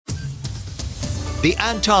The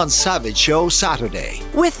Anton Savage Show Saturday.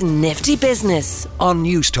 With Nifty Business On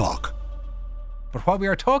News Talk. But while we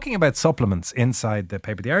are talking about supplements inside the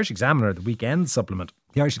paper, the Irish Examiner, the weekend supplement,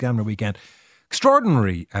 the Irish Examiner weekend,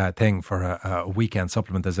 extraordinary thing for a weekend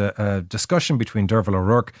supplement. There's a discussion between Derval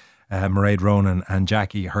O'Rourke, Mairead Ronan and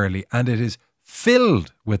Jackie Hurley, and it is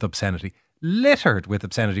filled with obscenity, littered with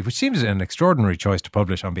obscenity, which seems an extraordinary choice to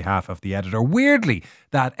publish on behalf of the editor. Weirdly,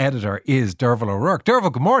 that editor is Derval O'Rourke.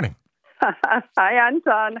 Derval, good morning. Hi,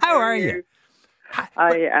 Anton. How are you?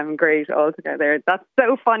 I am great altogether. That's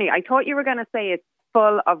so funny. I thought you were going to say it's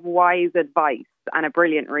full of wise advice and a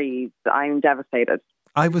brilliant read. I'm devastated.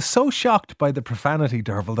 I was so shocked by the profanity,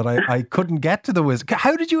 Derval, that I couldn't get to the wisdom.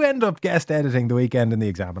 How did you end up guest editing the weekend in the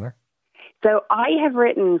Examiner? So I have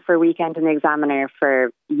written for Weekend in the Examiner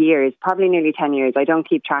for years, probably nearly 10 years. I don't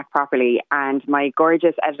keep track properly. And my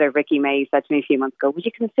gorgeous editor, Vicky May, said to me a few months ago, would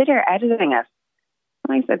you consider editing it?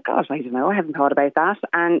 And I said, gosh, I don't know. I haven't thought about that.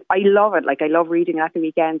 And I love it. Like, I love reading at the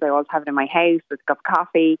weekends. I always have it in my house with a cup of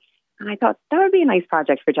coffee. And I thought that would be a nice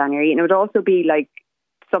project for January. And it would also be like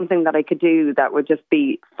something that I could do that would just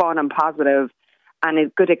be fun and positive and a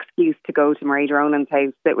good excuse to go to Mairead Ronan's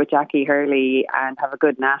house, sit with Jackie Hurley and have a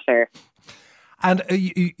good natter. And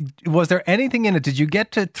was there anything in it? Did you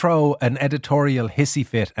get to throw an editorial hissy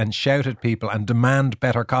fit and shout at people and demand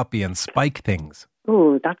better copy and spike things?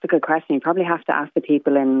 Oh, that's a good question. You probably have to ask the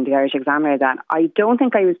people in the Irish Examiner that. I don't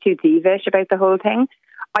think I was too thievish about the whole thing.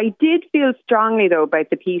 I did feel strongly, though,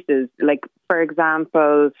 about the pieces. Like, for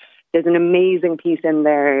example, there's an amazing piece in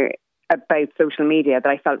there about social media that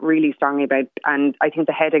I felt really strongly about. And I think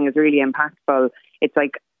the heading is really impactful. It's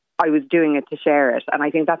like, I was doing it to share it. And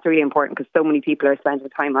I think that's really important because so many people are spending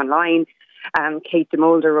time online. Kate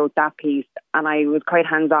DeMolder wrote that piece and I was quite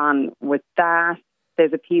hands-on with that.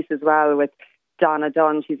 There's a piece as well with Donna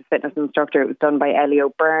Dunn. She's a fitness instructor. It was done by Ellie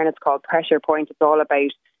O'Byrne. It's called Pressure Point. It's all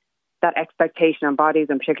about that expectation on bodies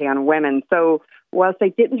and particularly on women. So whilst I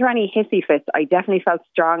didn't throw any hissy fits, I definitely felt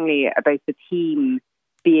strongly about the theme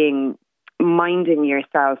being minding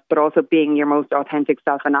yourself, but also being your most authentic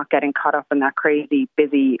self and not getting caught up in that crazy,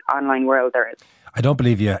 busy online world there is. I don't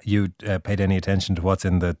believe you paid any attention to what's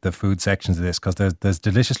in the food sections of this, because there's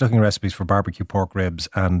delicious looking recipes for barbecue pork ribs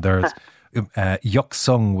and there's yuck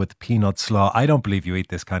sung with peanut slaw. I don't believe you eat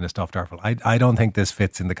this kind of stuff, Derval. I don't think this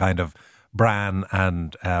fits in the kind of bran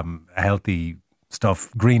and healthy stuff,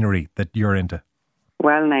 greenery that you're into.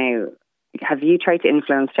 Well, now, have you tried to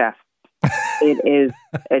influence chefs? It is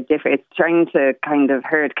it's trying to kind of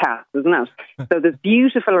herd cats, isn't it? So there's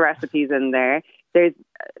beautiful recipes in there.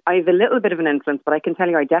 I have a little bit of an influence, but I can tell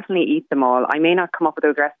you I definitely eat them all. I may not come up with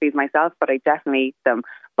those recipes myself, but I definitely eat them.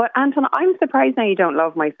 But Anton, I'm surprised now you don't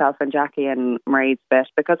love myself and Jackie and Mairead's bit,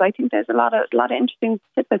 because I think there's a lot of interesting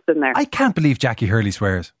tidbits in there. I can't believe Jackie Hurley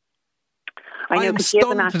swears. I know, because she is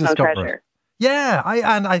a national treasure. Yeah,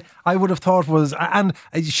 I would have thought was, and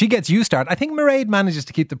she gets you start. I think Mairead manages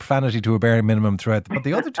to keep the profanity to a bare minimum throughout, but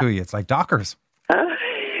the other two, it's like dockers.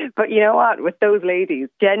 But you know what, with those ladies,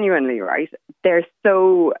 genuinely, right, they're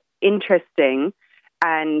so interesting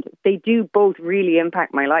and they do both really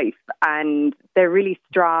impact my life, and they're really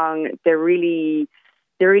strong, they're really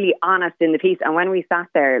honest in the piece. And when we sat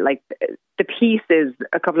there, like, the piece is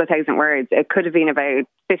a couple of thousand words. It could have been about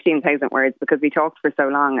 15,000 words because we talked for so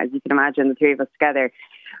long, as you can imagine, the three of us together.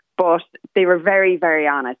 But they were very, very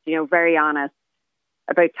honest, very honest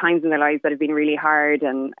about times in their lives that have been really hard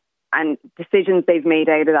and decisions they've made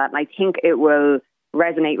out of that. And I think it will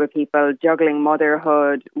resonate with people, juggling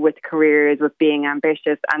motherhood with careers, with being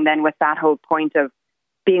ambitious, and then with that whole point of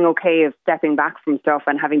being okay of stepping back from stuff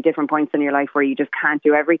and having different points in your life where you just can't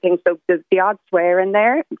do everything. So there's the odd swear in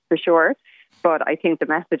there, for sure. But I think the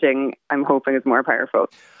messaging, I'm hoping, is more powerful.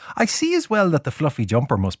 I see as well that the fluffy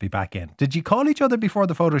jumper must be back in. Did you call each other before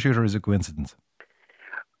the photo shoot, or is it a coincidence?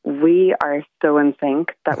 We are so in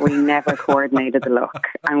sync that we never coordinated the look,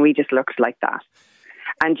 and we just looked like that.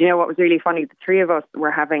 And you know what was really funny? The three of us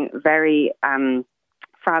were having a very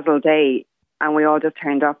frazzled day, and we all just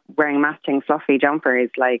turned up wearing matching fluffy jumpers.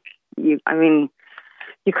 Like, you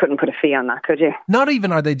couldn't put a fee on that, could you? Not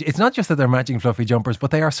even are they. It's not just that they're matching fluffy jumpers,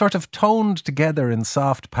 but they are sort of toned together in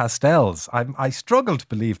soft pastels. I struggle to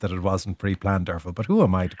believe that it wasn't pre-planned, Derval, but who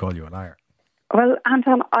am I to call you a liar? Well,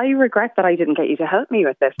 Anton, I regret that I didn't get you to help me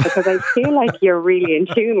with this, because I feel like you're really in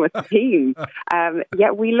tune with the team.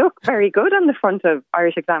 Yet we look very good on the front of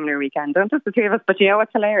Irish Examiner weekend, don't just the three of us? But you know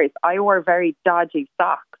what's hilarious? I wore very dodgy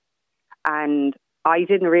socks, and I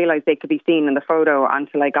didn't realise they could be seen in the photo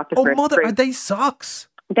until I got the first. Oh, mother, are they socks?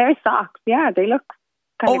 They're socks, yeah. They look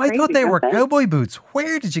kind of crazy. I thought they were cowboy boots.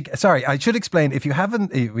 Where did you get? Sorry, I should explain. If you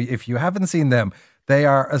haven't seen them, They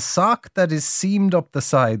are a sock that is seamed up the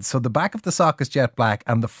sides. So the back of the sock is jet black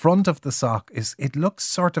and the front of the sock it looks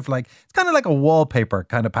sort of like, it's kind of like a wallpaper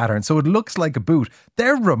kind of pattern. So it looks like a boot.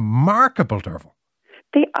 They're remarkable, Derval.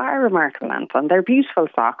 They are remarkable, Anton. They're beautiful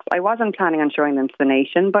socks. I wasn't planning on showing them to the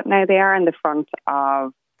nation, but now they are in the front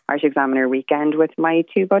of Irish Examiner weekend with my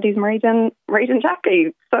two buddies, Mairead and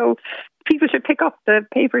Jackie. So people should pick up the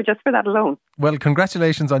paper just for that alone. Well,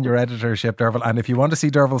 congratulations on your editorship, Derval. And if you want to see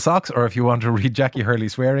Derval socks or if you want to read Jackie Hurley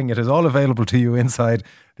swearing, it is all available to you inside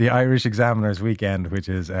the Irish Examiner's weekend, which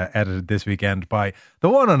is edited this weekend by the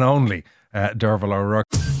one and only Derval O'Rourke.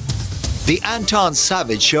 The Anton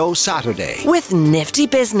Savage Show Saturday. With Nifty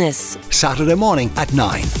Business. Saturday morning at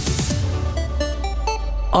 9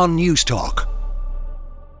 on News Talk.